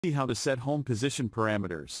See how to set home position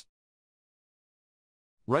parameters.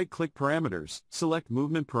 Right-click Parameters, select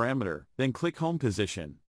Movement Parameter, then click Home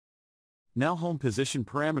Position. Now Home Position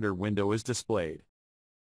Parameter window is displayed.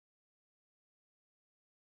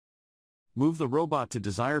 Move the robot to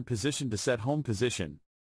desired position to set home position.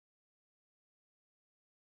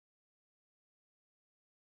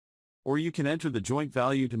 Or you can enter the joint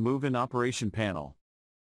value to move in Operation panel.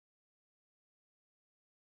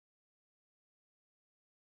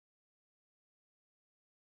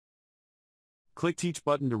 Click Teach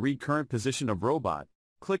button to read current position of robot.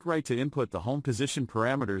 Click right to input the home position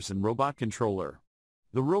parameters in robot controller.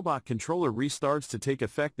 The robot controller restarts to take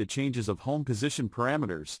effect the changes of home position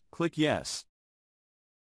parameters. Click Yes.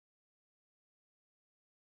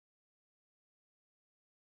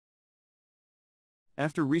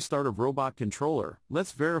 After restart of robot controller,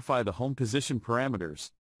 let's verify the home position parameters.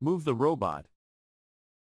 Move the robot.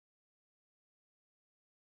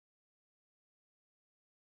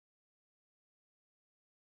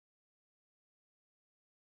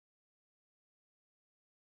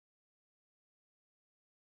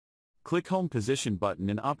 Click Home Position button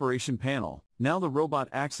in Operation panel. Now the robot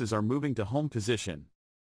axes are moving to home position.